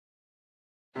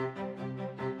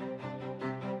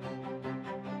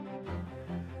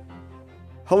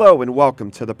Hello and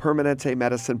welcome to the Permanente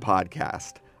Medicine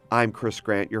Podcast. I'm Chris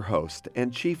Grant, your host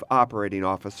and Chief Operating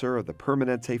Officer of the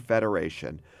Permanente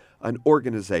Federation, an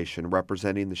organization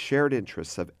representing the shared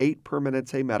interests of 8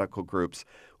 Permanente medical groups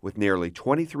with nearly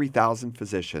 23,000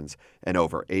 physicians and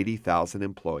over 80,000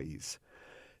 employees.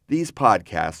 These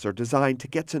podcasts are designed to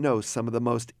get to know some of the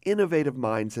most innovative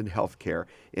minds in healthcare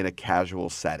in a casual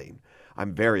setting.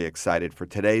 I'm very excited for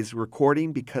today's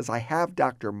recording because I have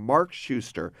Dr. Mark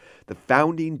Schuster, the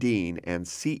founding dean and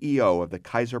CEO of the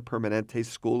Kaiser Permanente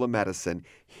School of Medicine,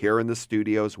 here in the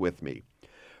studios with me.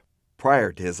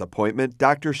 Prior to his appointment,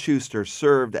 Dr. Schuster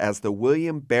served as the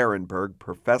William Barenberg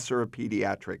Professor of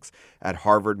Pediatrics at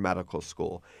Harvard Medical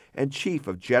School and Chief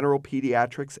of General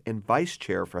Pediatrics and Vice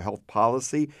Chair for Health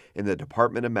Policy in the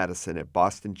Department of Medicine at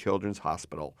Boston Children's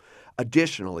Hospital.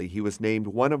 Additionally, he was named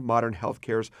one of modern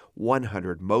healthcare's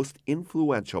 100 most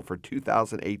influential for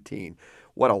 2018.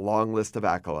 What a long list of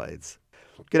accolades.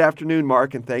 Good afternoon,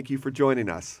 Mark, and thank you for joining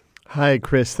us. Hi,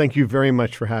 Chris. Thank you very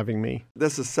much for having me.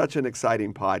 This is such an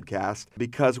exciting podcast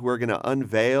because we're going to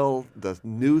unveil the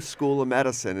new School of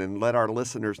Medicine and let our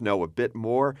listeners know a bit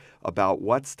more about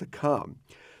what's to come.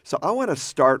 So I want to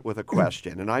start with a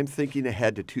question, and I'm thinking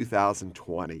ahead to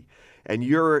 2020, and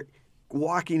you're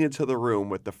walking into the room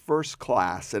with the first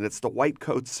class, and it's the white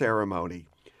coat ceremony.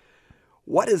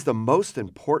 What is the most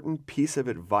important piece of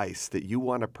advice that you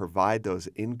want to provide those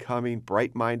incoming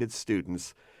bright-minded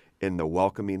students in the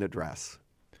welcoming address?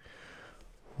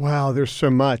 Wow, there's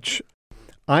so much.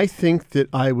 I think that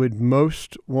I would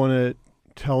most want to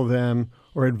tell them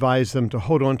or advise them to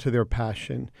hold on to their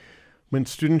passion. When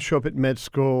students show up at med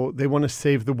school, they want to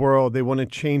save the world. They want to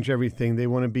change everything. They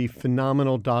want to be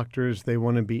phenomenal doctors. They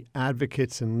want to be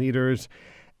advocates and leaders.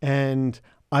 And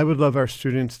I would love our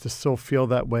students to still feel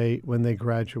that way when they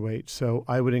graduate. So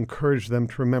I would encourage them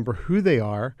to remember who they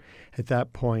are at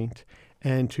that point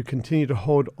and to continue to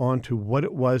hold on to what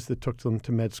it was that took them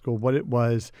to med school, what it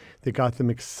was that got them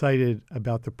excited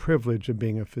about the privilege of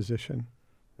being a physician.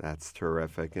 That's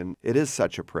terrific. And it is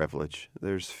such a privilege.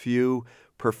 There's few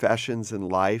professions in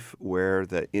life where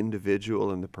the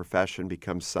individual and the profession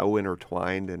become so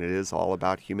intertwined, and it is all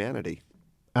about humanity.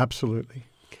 Absolutely.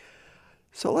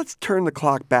 So let's turn the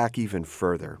clock back even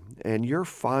further. And your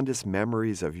fondest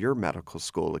memories of your medical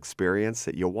school experience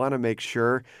that you want to make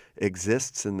sure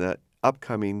exists in the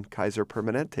upcoming Kaiser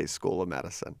Permanente School of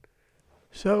Medicine.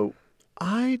 So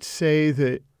I'd say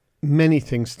that many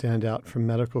things stand out from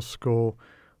medical school,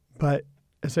 but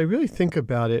as I really think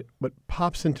about it, what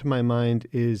pops into my mind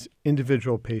is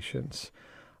individual patients.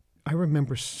 I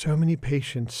remember so many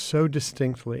patients so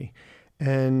distinctly.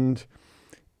 And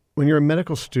when you're a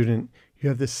medical student, you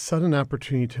have this sudden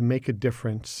opportunity to make a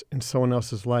difference in someone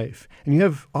else's life. And you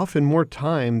have often more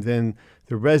time than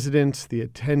the residents, the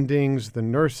attendings, the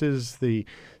nurses, the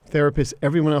therapists,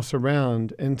 everyone else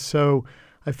around. And so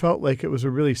I felt like it was a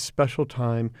really special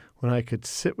time when I could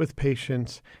sit with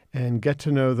patients and get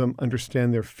to know them,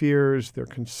 understand their fears, their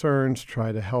concerns,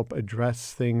 try to help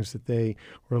address things that they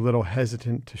were a little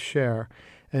hesitant to share.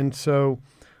 And so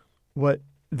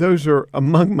those are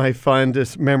among my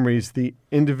fondest memories, the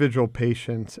individual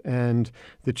patients and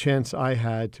the chance I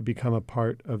had to become a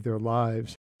part of their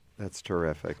lives. That's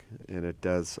terrific. And it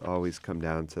does always come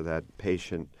down to that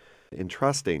patient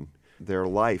entrusting their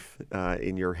life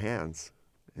in your hands,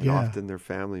 and often their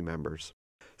family members.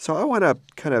 So I want to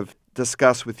kind of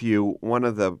discuss with you one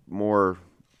of the more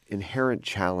inherent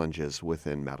challenges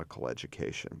within medical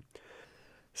education.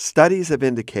 Studies have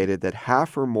indicated that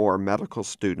half or more medical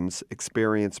students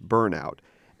experience burnout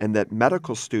and that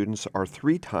medical students are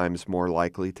 3 times more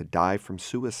likely to die from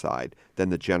suicide than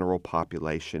the general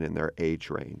population in their age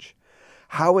range.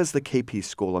 How has the KP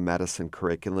School of Medicine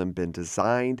curriculum been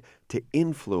designed to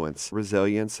influence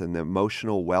resilience and the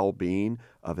emotional well-being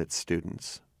of its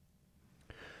students?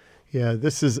 Yeah,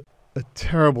 this is a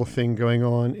terrible thing going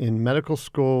on in medical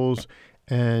schools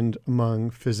and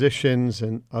among physicians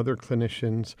and other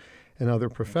clinicians and other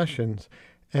professions.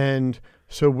 And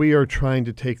so we are trying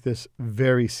to take this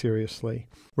very seriously.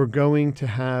 We're going to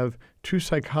have 2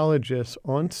 psychologists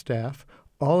on staff.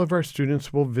 All of our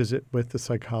students will visit with the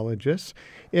psychologists.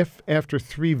 If after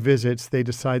 3 visits they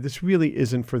decide this really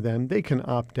isn't for them, they can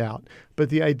opt out. But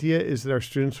the idea is that our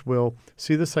students will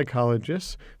see the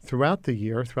psychologists throughout the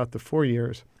year, throughout the 4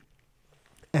 years,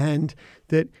 and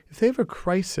that if they have a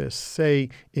crisis, say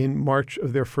in March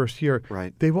of their first year,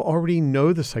 they will already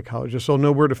know the psychologist. They'll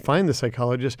know where to find the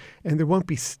psychologist, and there won't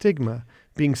be stigma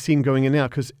being seen going in and out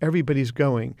because everybody's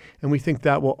going. And we think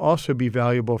that will also be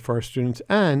valuable for our students.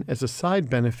 And as a side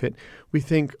benefit, we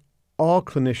think all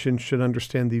clinicians should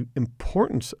understand the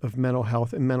importance of mental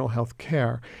health and mental health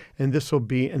care. And this will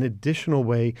be an additional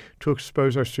way to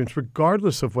expose our students,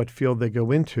 regardless of what field they go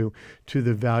into, to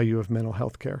the value of mental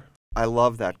health care. I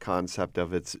love that concept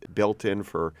of it's built in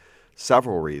for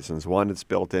several reasons. One, it's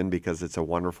built in because it's a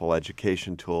wonderful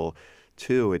education tool.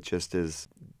 Two, it just is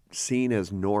seen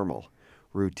as normal,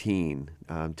 routine,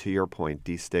 to your point,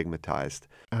 destigmatized.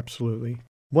 Absolutely.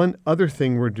 One other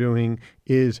thing we're doing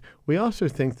is we also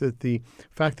think that the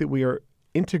fact that we are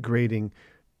integrating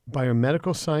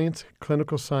biomedical science,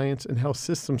 clinical science, and health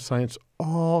system science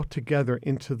all together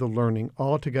into the learning,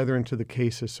 all together into the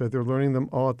cases, so they're learning them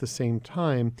all at the same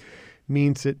time,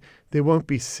 means that they won't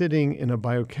be sitting in a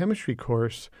biochemistry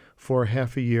course for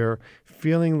half a year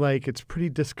feeling like it's pretty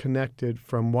disconnected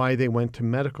from why they went to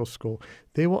medical school.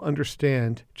 They will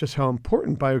understand just how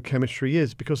important biochemistry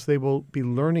is because they will be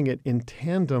learning it in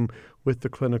tandem with the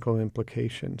clinical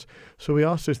implications. So we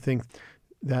also think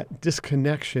that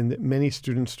disconnection that many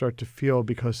students start to feel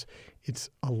because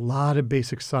it's a lot of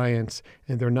basic science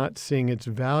and they're not seeing its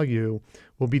value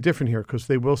will be different here because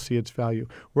they will see its value.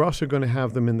 We're also going to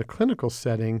have them in the clinical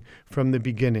setting from the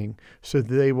beginning so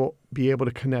that they will be able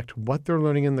to connect what they're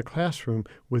learning in the classroom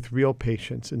with real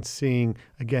patients and seeing,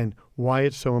 again, why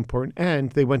it's so important. And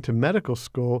they went to medical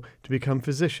school to become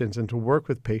physicians and to work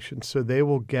with patients, so they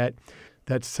will get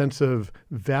that sense of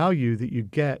value that you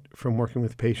get from working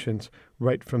with patients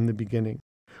right from the beginning.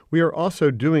 We are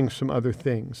also doing some other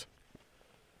things.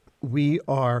 We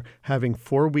are having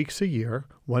 4 weeks a year,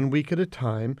 1 week at a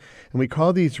time, and we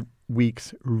call these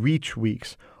weeks REACH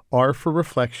weeks. R for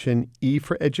reflection, E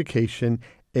for education,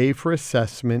 A for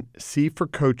assessment, C for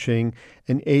coaching,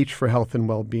 and H for health and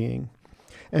well-being.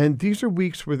 And these are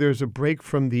weeks where there's a break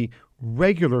from the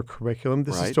regular curriculum.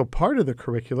 This is still part of the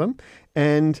curriculum,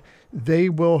 and they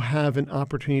will have an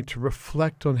opportunity to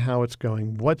reflect on how it's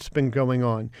going, what's been going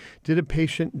on. Did a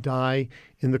patient die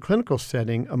in the clinical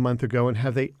setting a month ago, and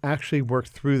have they actually worked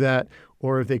through that,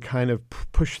 or have they kind of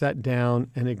pushed that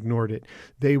down and ignored it?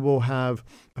 They will have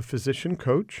a physician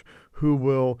coach who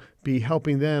will be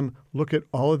helping them look at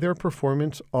all of their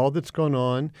performance, all that's gone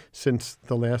on since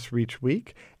the last REACH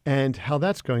week, and how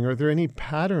that's going. Are there any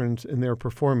patterns in their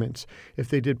performance? If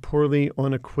they did poorly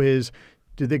on a quiz,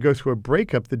 did they go through a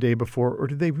breakup the day before, or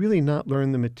did they really not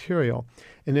learn the material?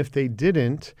 And if they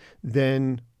didn't,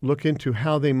 then look into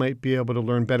how they might be able to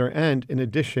learn better. And in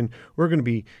addition, we're going to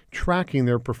be tracking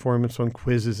their performance on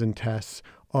quizzes and tests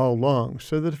all along,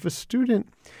 so that if a student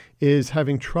is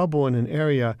having trouble in an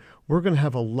area, we're going to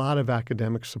have a lot of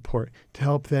academic support to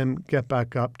help them get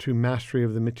back up to mastery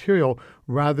of the material,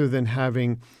 rather than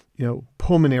having,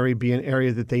 pulmonary be an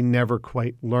area that they never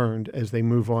quite learned as they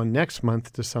move on next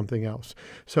month to something else.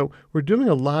 So we're doing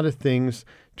a lot of things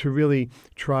to really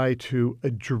try to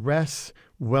address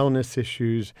wellness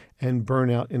issues and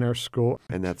burnout in our school.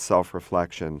 And that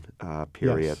self-reflection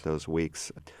period, Yes. those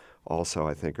weeks, also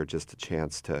I think are just a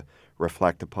chance to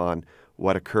reflect upon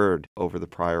what occurred over the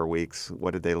prior weeks.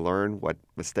 What did they learn? What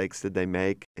mistakes did they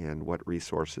make? And what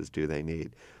resources do they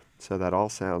need? So that all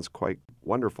sounds quite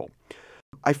wonderful.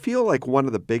 I feel like one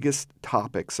of the biggest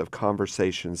topics of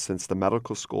conversation since the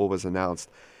medical school was announced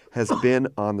has been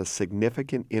on the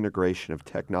significant integration of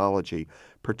technology,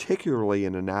 particularly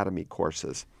in anatomy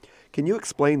courses. Can you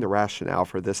explain the rationale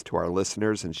for this to our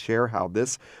listeners and share how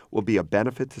this will be a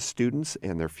benefit to students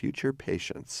and their future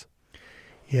patients?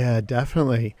 Yeah,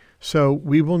 definitely. So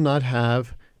we will not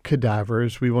have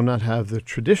cadavers. We will not have the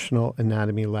traditional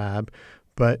anatomy lab,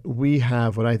 but we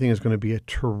have what I think is going to be a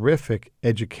terrific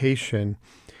education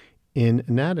in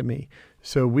anatomy.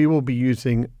 So we will be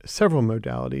using several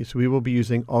modalities. We will be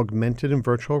using augmented and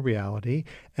virtual reality,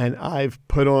 and I've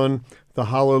put on the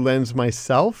HoloLens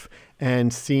myself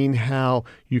and seen how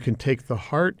you can take the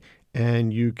heart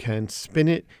and you can spin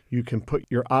it, you can put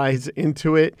your eyes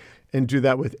into it and do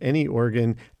that with any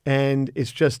organ. And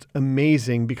it's just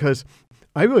amazing because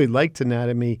I really liked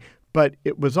anatomy, but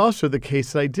it was also the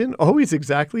case that I didn't always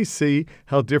exactly see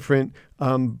how different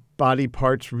body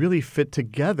parts really fit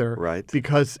together. Right.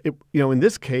 Because, in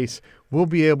this case, we'll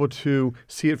be able to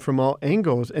see it from all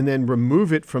angles and then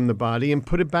remove it from the body and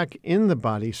put it back in the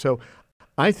body. So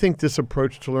I think this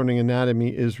approach to learning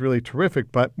anatomy is really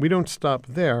terrific, but we don't stop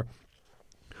there.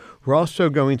 We're also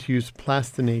going to use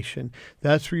plastination.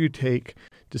 That's where you take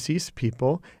deceased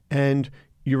people and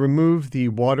you remove the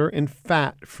water and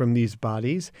fat from these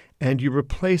bodies and you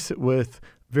replace it with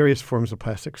various forms of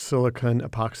plastic, silicone,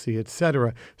 epoxy,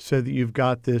 etc., so that you've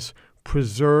got this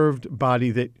preserved body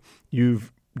that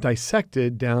you've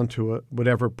dissected down to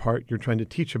whatever part you're trying to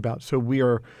teach about. So we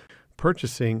are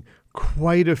purchasing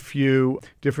quite a few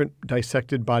different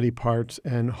dissected body parts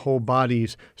and whole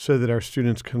bodies so that our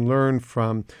students can learn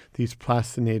from these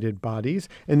plastinated bodies.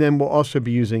 And then we'll also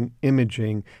be using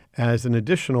imaging as an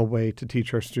additional way to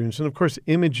teach our students. And of course,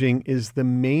 imaging is the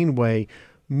main way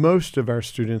most of our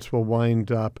students will wind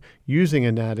up using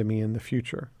anatomy in the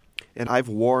future. And I've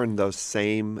worn those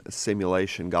same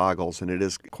simulation goggles, and it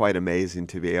is quite amazing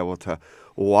to be able to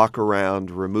walk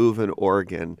around, remove an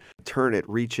organ, turn it,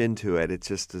 reach into it. It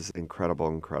just is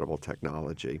incredible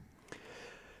technology.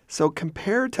 So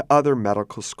compared to other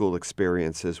medical school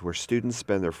experiences where students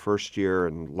spend their first year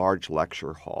in large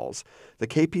lecture halls, the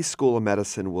KP School of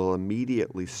Medicine will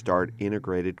immediately start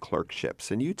integrated clerkships.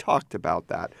 And you talked about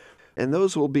that. And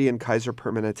those will be in Kaiser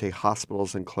Permanente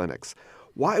hospitals and clinics.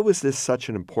 Why was this such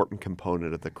an important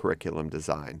component of the curriculum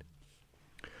design?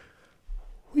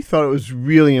 We thought it was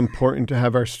really important to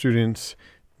have our students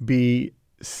be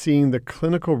seeing the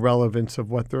clinical relevance of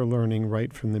what they're learning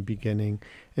right from the beginning.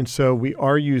 And so we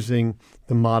are using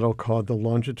the model called the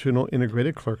Longitudinal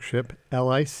Integrated Clerkship,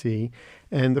 LIC.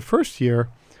 And the first year,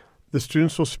 the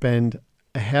students will spend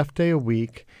a half day a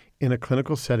week in a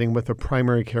clinical setting with a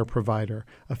primary care provider,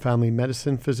 a family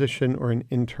medicine physician or an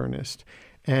internist.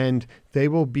 And they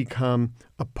will become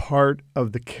a part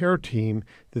of the care team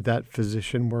that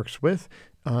physician works with.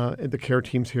 The care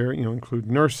teams here, include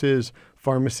nurses,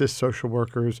 pharmacists, social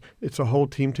workers. It's a whole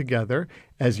team together,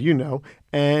 as you know.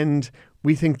 And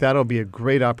we think that'll be a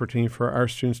great opportunity for our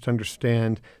students to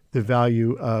understand the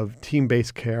value of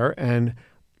team-based care and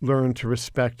learn to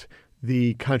respect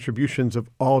the contributions of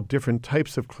all different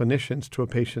types of clinicians to a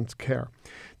patient's care.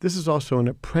 This is also an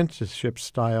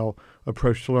apprenticeship-style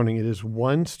approach to learning. It is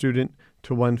one student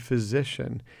to one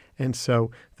physician. And so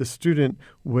the student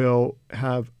will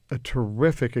have a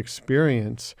terrific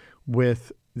experience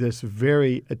with this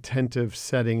very attentive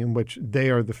setting in which they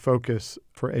are the focus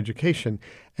for education.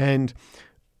 And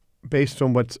based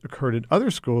on what's occurred at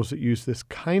other schools that use this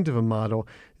kind of a model,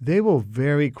 they will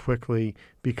very quickly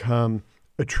become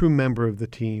a true member of the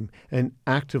team and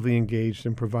actively engaged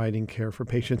in providing care for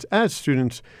patients. As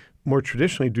students more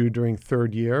traditionally do during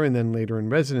third year and then later in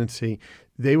residency,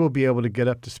 they will be able to get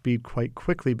up to speed quite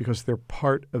quickly because they're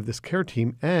part of this care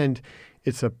team, and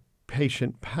it's a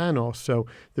patient panel, so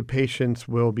the patients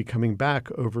will be coming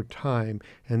back over time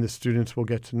and the students will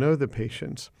get to know the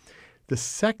patients. The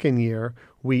second year,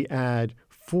 we add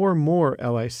 4 more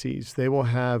LICs. They will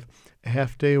have a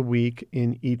half day a week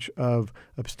in each of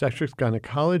obstetrics,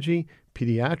 gynecology,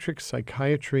 pediatrics,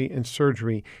 psychiatry, and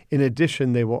surgery. In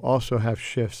addition, they will also have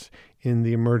shifts in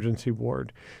the emergency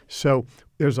ward. So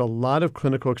there's a lot of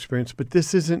clinical experience, but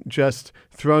this isn't just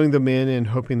throwing them in and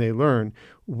hoping they learn.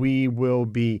 We will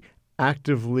be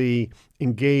actively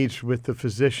engaged with the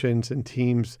physicians and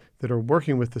teams that are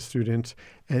working with the students,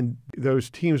 and those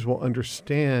teams will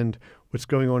understand what's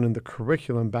going on in the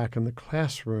curriculum back in the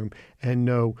classroom and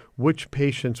know which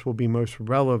patients will be most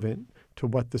relevant to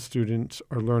what the students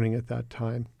are learning at that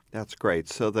time. That's great.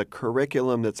 So the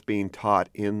curriculum that's being taught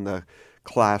in the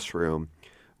classroom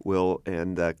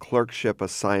and the clerkship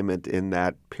assignment in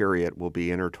that period will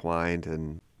be intertwined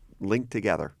and linked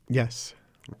together. Yes.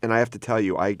 And I have to tell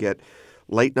you, I get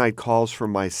late night calls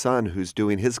from my son who's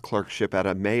doing his clerkship at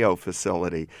a Mayo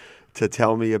facility to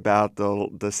tell me about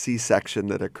the C-section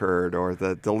that occurred or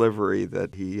the delivery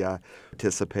that he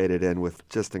participated in with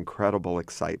just incredible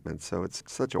excitement. So it's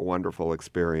such a wonderful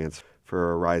experience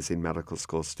for a rising medical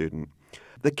school student.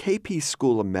 The KP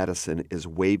School of Medicine is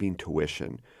waiving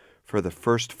tuition for the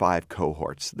first 5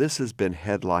 cohorts. This has been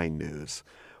headline news.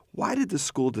 Why did the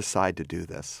school decide to do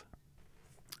this?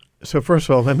 So first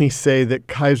of all, let me say that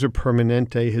Kaiser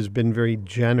Permanente has been very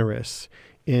generous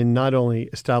in not only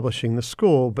establishing the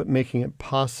school, but making it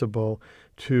possible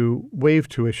to waive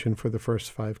tuition for the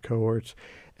first 5 cohorts.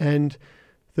 And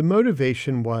the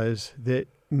motivation was that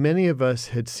many of us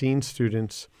had seen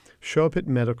students show up at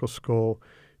medical school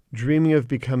dreaming of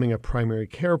becoming a primary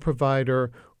care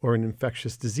provider or an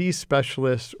infectious disease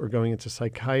specialist or going into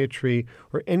psychiatry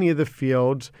or any of the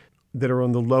fields that are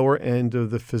on the lower end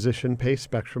of the physician pay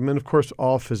spectrum. And of course,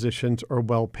 all physicians are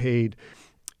well paid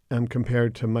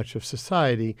compared to much of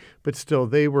society, but still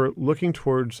they were looking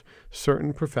towards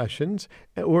certain professions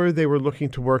or they were looking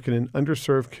to work in an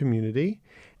underserved community.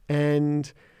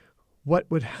 And what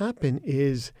would happen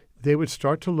is they would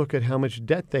start to look at how much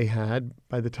debt they had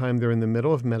by the time they're in the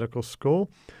middle of medical school.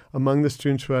 Among the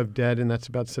students who have debt, and that's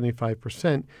about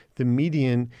 75%, the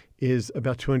median is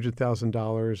about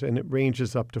 $200,000 and it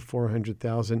ranges up to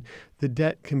 $400,000. The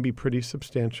debt can be pretty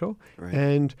substantial. Right.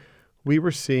 And we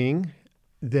were seeing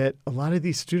that a lot of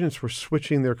these students were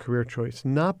switching their career choice,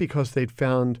 not because they'd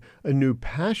found a new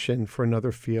passion for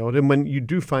another field. And when you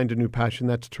do find a new passion,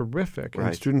 that's terrific. Right.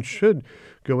 And students should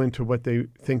go into what they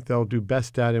think they'll do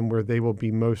best at and where they will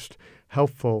be most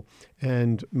helpful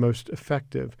and most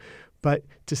effective. But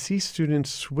to see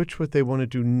students switch what they want to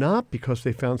do, not because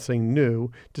they found something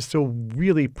new, to still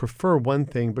really prefer one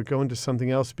thing, but go into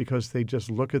something else because they just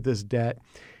look at this debt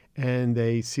and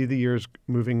they see the years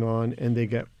moving on and they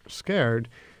get scared,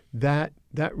 that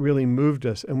really moved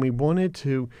us. And we wanted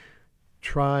to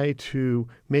try to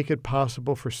make it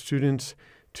possible for students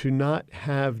to not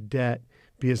have debt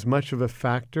be as much of a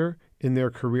factor in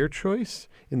their career choice,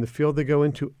 in the field they go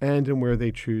into, and in where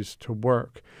they choose to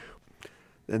work.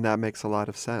 And that makes a lot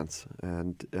of sense.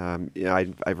 And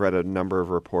I've read a number of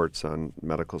reports on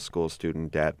medical school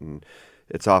student debt, and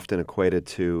it's often equated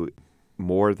to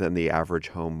more than the average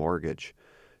home mortgage.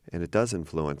 And it does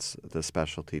influence the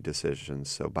specialty decisions.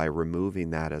 So by removing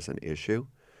that as an issue,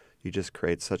 you just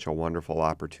create such a wonderful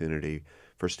opportunity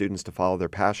for students to follow their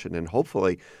passion and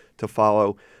hopefully to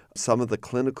follow some of the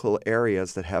clinical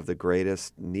areas that have the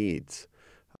greatest needs.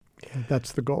 Yeah,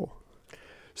 that's the goal.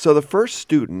 So the first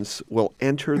students will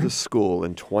enter the school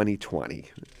in 2020,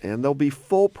 and they'll be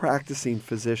full practicing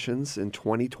physicians in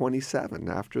 2027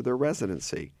 after their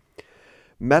residency.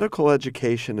 Medical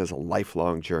education is a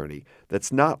lifelong journey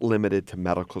that's not limited to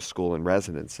medical school and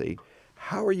residency.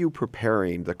 How are you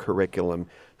preparing the curriculum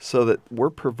so that we're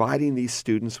providing these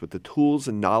students with the tools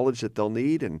and knowledge that they'll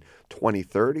need in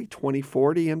 2030,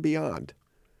 2040, and beyond?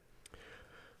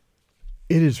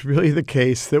 It is really the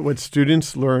case that what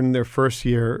students learn their first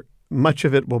year, much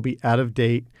of it will be out of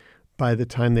date by the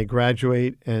time they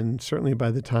graduate and certainly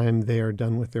by the time they are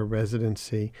done with their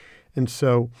residency. And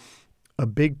so a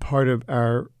big part of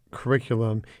our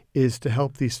curriculum is to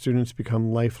help these students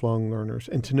become lifelong learners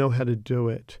and to know how to do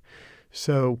it.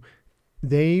 So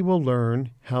they will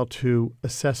learn how to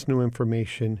assess new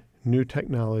information, new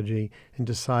technology, and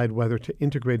decide whether to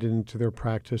integrate it into their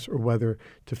practice or whether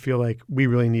to feel like we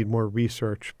really need more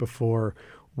research before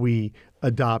we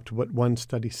adopt what one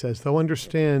study says. They'll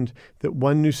understand that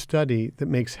one new study that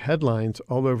makes headlines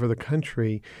all over the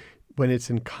country, when it's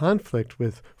in conflict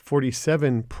with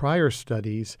 47 prior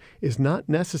studies, is not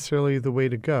necessarily the way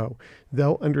to go.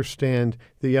 They'll understand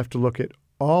that you have to look at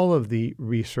all of the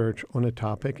research on a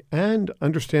topic and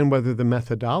understand whether the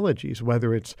methodologies,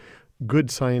 whether it's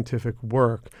good scientific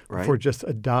work for just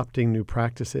adopting new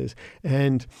practices.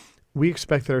 And we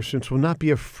expect that our students will not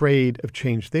be afraid of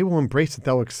change. They will embrace it.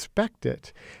 They'll expect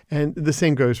it. And the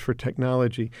same goes for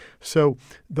technology. So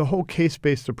the whole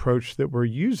case-based approach that we're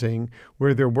using,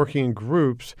 where they're working in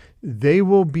groups, they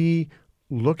will be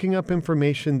looking up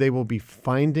information. They will be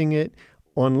finding it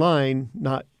online,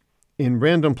 not in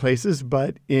random places,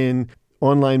 but in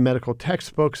online medical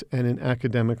textbooks and in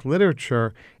academic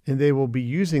literature, and they will be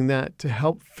using that to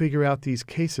help figure out these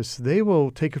cases. So they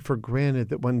will take it for granted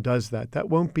that one does that. That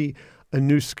won't be a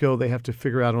new skill they have to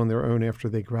figure out on their own after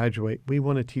they graduate. We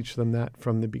want to teach them that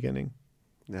from the beginning.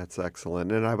 That's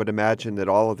excellent. And I would imagine that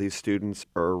all of these students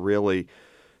are really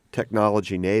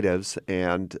technology natives,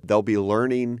 and they'll be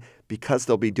learning because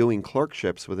they'll be doing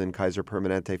clerkships within Kaiser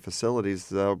Permanente facilities.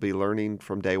 They'll be learning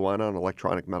from day one on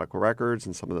electronic medical records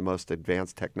and some of the most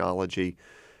advanced technology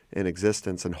in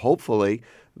existence. And hopefully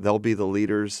they'll be the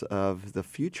leaders of the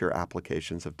future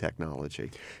applications of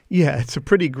technology. Yeah, it's a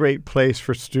pretty great place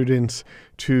for students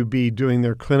to be doing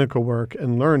their clinical work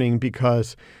and learning,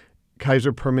 because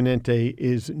Kaiser Permanente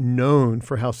is known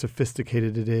for how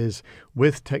sophisticated it is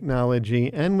with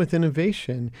technology and with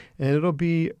innovation. And it'll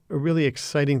be a really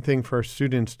exciting thing for our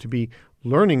students to be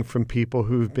learning from people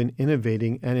who've been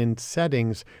innovating and in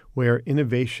settings where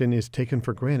innovation is taken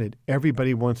for granted.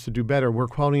 Everybody wants to do better, where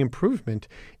quality improvement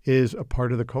is a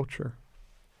part of the culture.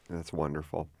 That's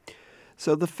wonderful.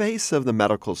 So the face of the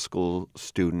medical school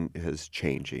student is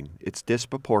changing. It's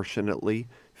disproportionately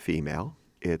female.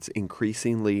 It's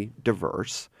increasingly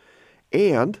diverse,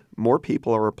 and more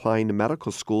people are applying to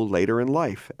medical school later in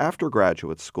life, after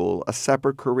graduate school, a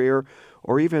separate career,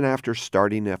 or even after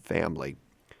starting a family.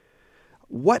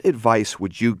 What advice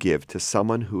would you give to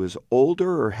someone who is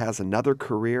older or has another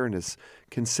career and is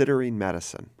considering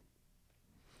medicine?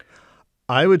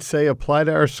 I would say apply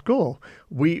to our school.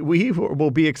 We will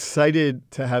be excited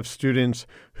to have students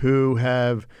who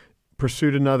have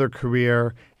pursued another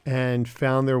career and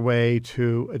found their way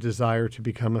to a desire to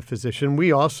become a physician.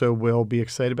 We also will be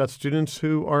excited about students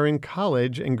who are in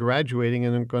college and graduating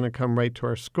and are going to come right to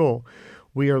our school.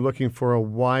 We are looking for a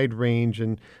wide range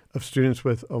of students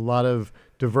with a lot of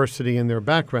diversity in their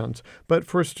backgrounds. But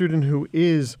for a student who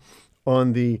is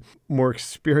on the more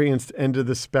experienced end of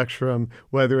the spectrum,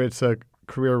 whether it's a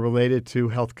career related to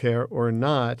healthcare or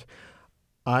not,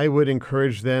 I would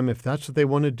encourage them, if that's what they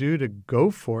want to do, to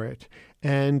go for it.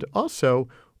 And also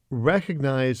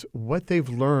recognize what they've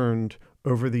learned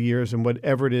over the years and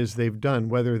whatever it is they've done,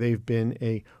 whether they've been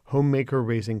a homemaker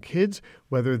raising kids,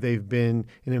 whether they've been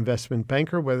an investment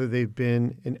banker, whether they've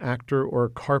been an actor or a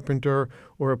carpenter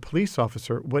or a police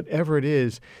officer, whatever it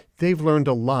is, they've learned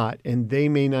a lot, and they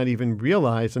may not even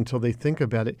realize until they think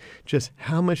about it just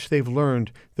how much they've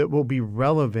learned that will be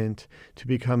relevant to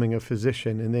becoming a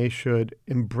physician. And they should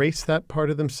embrace that part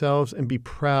of themselves and be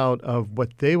proud of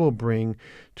what they will bring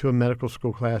to a medical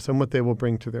school class and what they will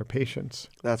bring to their patients.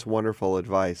 That's wonderful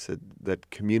advice. That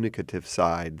communicative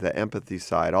side, the empathy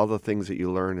side, all the things that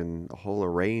you learn in a whole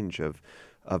range of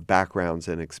backgrounds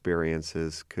and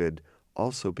experiences could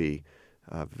also be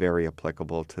very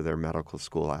applicable to their medical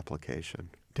school application.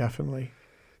 Definitely.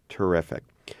 Terrific.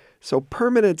 So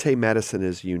Permanente medicine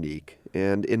is unique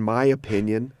and, in my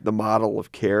opinion, the model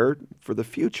of care for the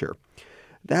future.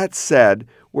 That said,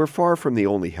 we're far from the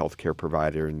only healthcare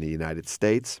provider in the United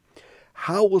States.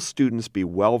 How will students be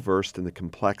well-versed in the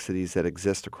complexities that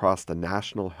exist across the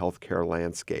national healthcare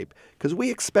landscape? Because we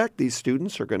expect these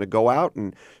students are going to go out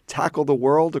and tackle the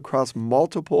world across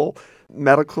multiple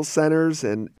medical centers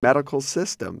and medical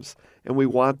systems, and we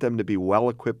want them to be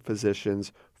well-equipped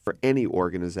physicians for any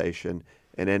organization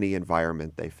and any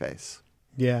environment they face.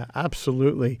 Yeah,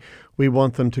 absolutely. We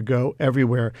want them to go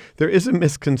everywhere. There is a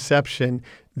misconception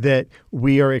that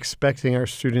we are expecting our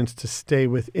students to stay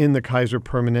within the Kaiser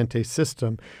Permanente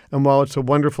system. And while it's a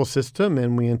wonderful system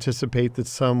and we anticipate that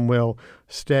some will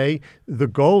stay, the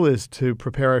goal is to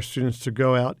prepare our students to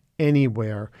go out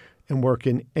anywhere and work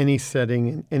in any setting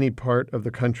in any part of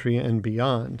the country and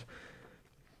beyond.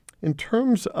 In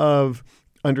terms of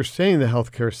understanding the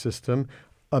healthcare system,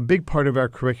 a big part of our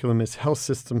curriculum is health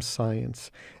system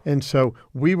science. And so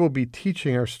we will be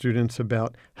teaching our students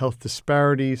about health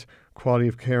disparities, quality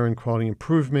of care and quality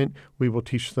improvement. We will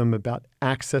teach them about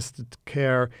access to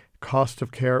care, cost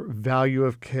of care, value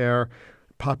of care,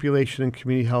 population and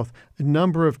community health, a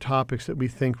number of topics that we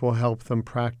think will help them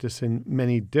practice in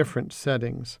many different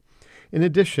settings. In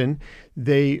addition,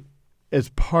 they, as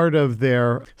part of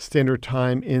their standard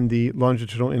time in the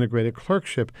longitudinal integrated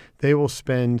clerkship, they will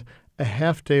spend a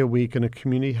half day a week in a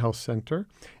community health center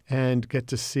and get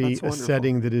to see a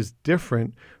setting that is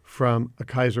different from a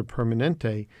Kaiser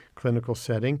Permanente clinical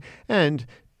setting. And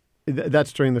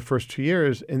that's during the first 2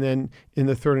 years. And then in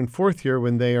the third and fourth year,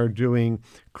 when they are doing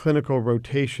clinical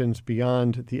rotations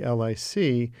beyond the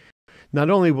LIC,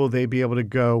 not only will they be able to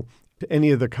go to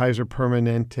any of the Kaiser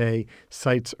Permanente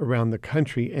sites around the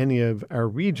country, any of our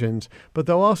regions, but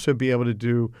they'll also be able to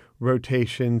do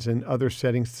rotations in other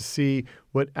settings to see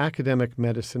what academic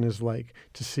medicine is like,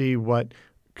 to see what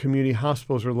community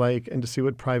hospitals are like, and to see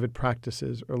what private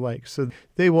practices are like. So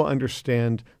they will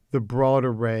understand the broad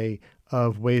array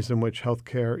of ways in which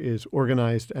healthcare is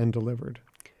organized and delivered.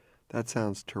 That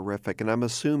sounds terrific. And I'm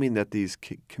assuming that these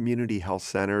community health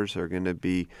centers are going to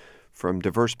be from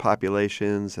diverse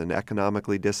populations and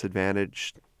economically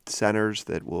disadvantaged centers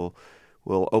that will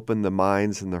open the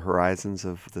minds and the horizons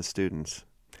of the students.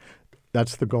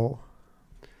 That's the goal.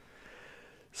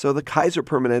 So the Kaiser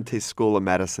Permanente School of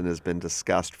Medicine has been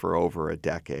discussed for over a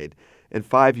decade. And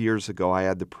 5 years ago, I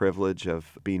had the privilege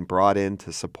of being brought in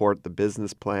to support the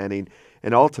business planning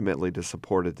and ultimately to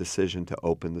support a decision to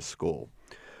open the school.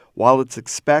 While it's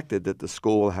expected that the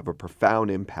school will have a profound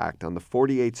impact on the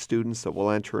 48 students that will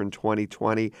enter in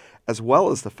 2020, as well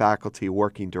as the faculty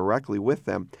working directly with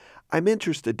them, I'm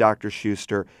interested, Dr.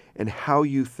 Schuster, in how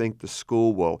you think the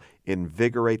school will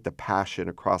invigorate the passion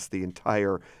across the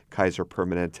entire Kaiser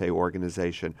Permanente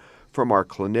organization, from our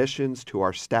clinicians to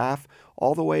our staff,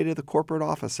 all the way to the corporate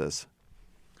offices.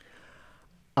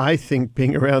 I think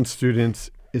being around students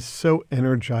is so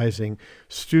energizing.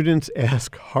 Students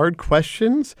ask hard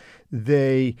questions.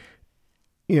 They,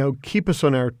 keep us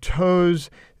on our toes.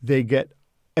 They get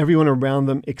everyone around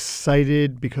them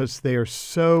excited because they are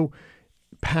so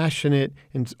passionate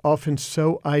and often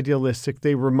so idealistic.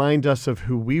 They remind us of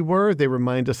who we were. They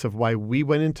remind us of why we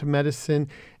went into medicine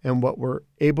and what we're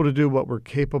able to do, what we're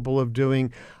capable of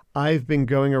doing. I've been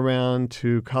going around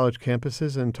to college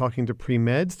campuses and talking to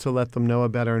pre-meds to let them know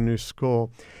about our new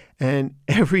school. And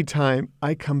every time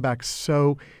I come back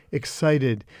so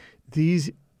excited. These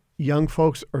young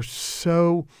folks are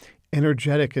so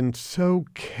energetic and so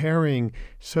caring,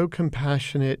 so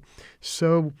compassionate,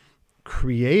 so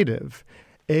creative.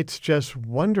 It's just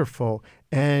wonderful.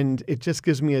 And it just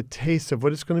gives me a taste of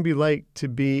what it's going to be like to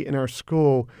be in our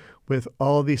school with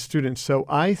all these students. So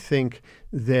I think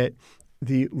that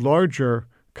the larger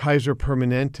Kaiser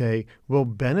Permanente will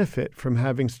benefit from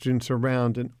having students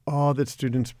around and all that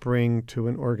students bring to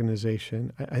an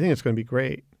organization. I think it's going to be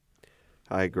great.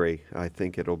 I agree. I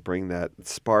think it'll bring that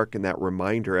spark and that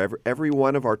reminder. Every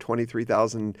one of our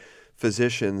 23,000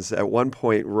 physicians at one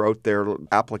point wrote their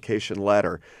application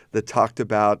letter that talked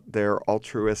about their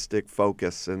altruistic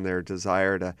focus and their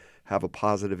desire to have a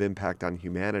positive impact on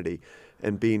humanity,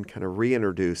 and being kind of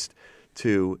reintroduced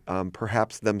to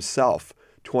perhaps themselves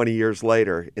 20 years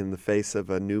later in the face of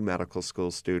a new medical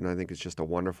school student. I think it's just a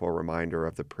wonderful reminder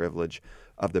of the privilege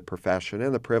of the profession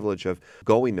and the privilege of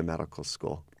going to medical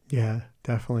school. Yeah,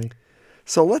 definitely.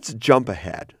 So let's jump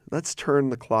ahead. Let's turn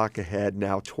the clock ahead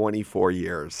now 24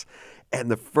 years. And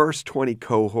the first 20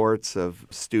 cohorts of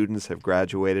students have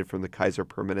graduated from the Kaiser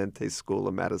Permanente School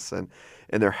of Medicine,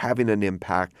 and they're having an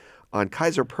impact on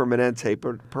Kaiser Permanente,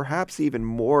 but perhaps even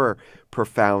more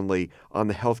profoundly on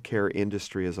the healthcare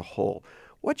industry as a whole.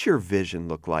 What's your vision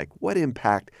look like? What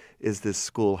impact is this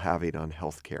school having on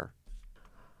healthcare?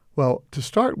 Well, to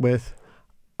start with,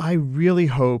 I really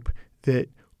hope that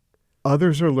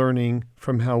others are learning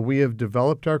from how we have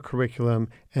developed our curriculum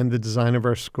and the design of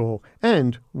our school,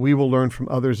 and we will learn from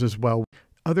others as well.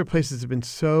 Other places have been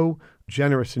so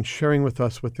generous in sharing with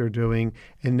us what they're doing,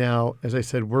 and now, as I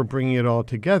said, we're bringing it all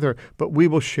together, but we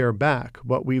will share back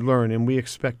what we learn, and we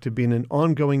expect to be in an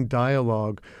ongoing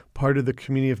dialogue, part of the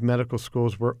community of medical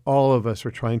schools where all of us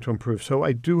are trying to improve. So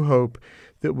I do hope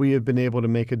that we have been able to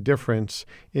make a difference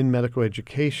in medical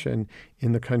education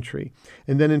in the country.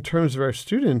 And then in terms of our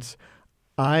students,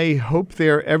 I hope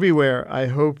they're everywhere. I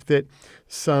hope that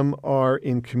some are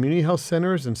in community health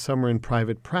centers and some are in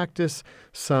private practice.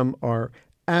 Some are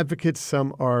advocates,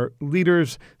 some are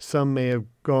leaders, some may have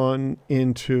gone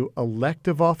into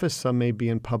elective office, some may be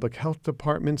in public health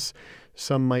departments,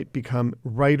 some might become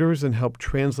writers and help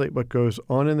translate what goes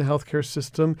on in the healthcare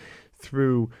system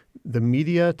through the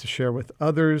media to share with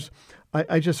others.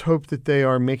 I just hope that they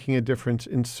are making a difference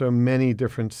in so many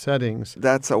different settings.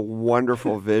 That's a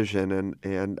wonderful vision,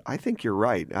 and I think you're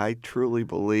right. I truly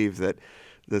believe that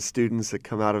the students that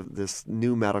come out of this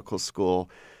new medical school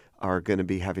are going to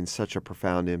be having such a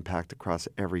profound impact across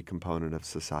every component of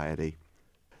society.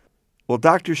 Well,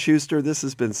 Dr. Schuster, this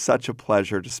has been such a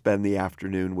pleasure to spend the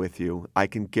afternoon with you. I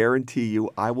can guarantee you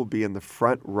I will be in the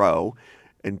front row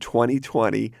in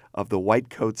 2020 of the White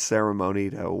Coat ceremony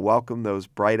to welcome those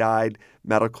bright-eyed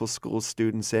medical school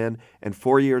students in, and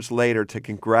 4 years later to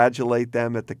congratulate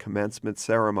them at the commencement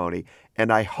ceremony.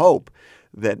 And I hope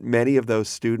that many of those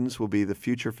students will be the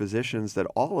future physicians that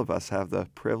all of us have the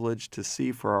privilege to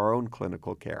see for our own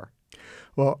clinical care.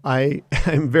 Well,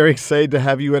 I'm very excited to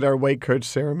have you at our White Coat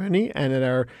ceremony and at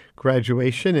our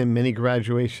graduation and many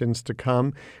graduations to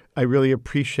come. I really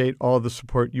appreciate all the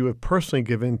support you have personally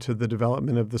given to the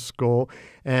development of the school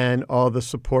and all the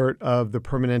support of the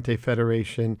Permanente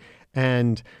Federation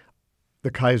and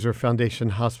the Kaiser Foundation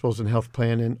Hospitals and Health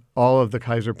Plan and all of the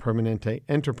Kaiser Permanente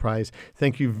enterprise.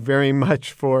 Thank you very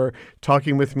much for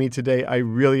talking with me today. I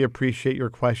really appreciate your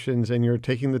questions and your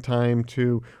taking the time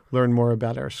to learn more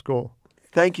about our school.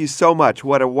 Thank you so much.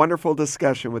 What a wonderful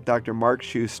discussion with Dr. Mark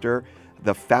Schuster,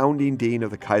 the founding dean of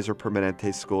the Kaiser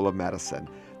Permanente School of Medicine.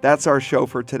 That's our show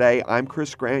for today. I'm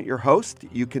Chris Grant, your host.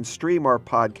 You can stream our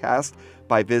podcast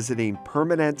by visiting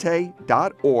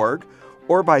permanente.org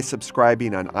or by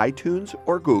subscribing on iTunes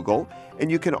or Google.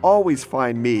 And you can always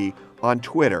find me on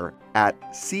Twitter at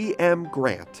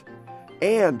CMGrant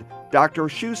and Dr.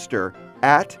 Schuster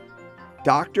at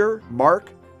Dr.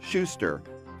 Mark Schuster.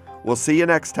 We'll see you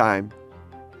next time.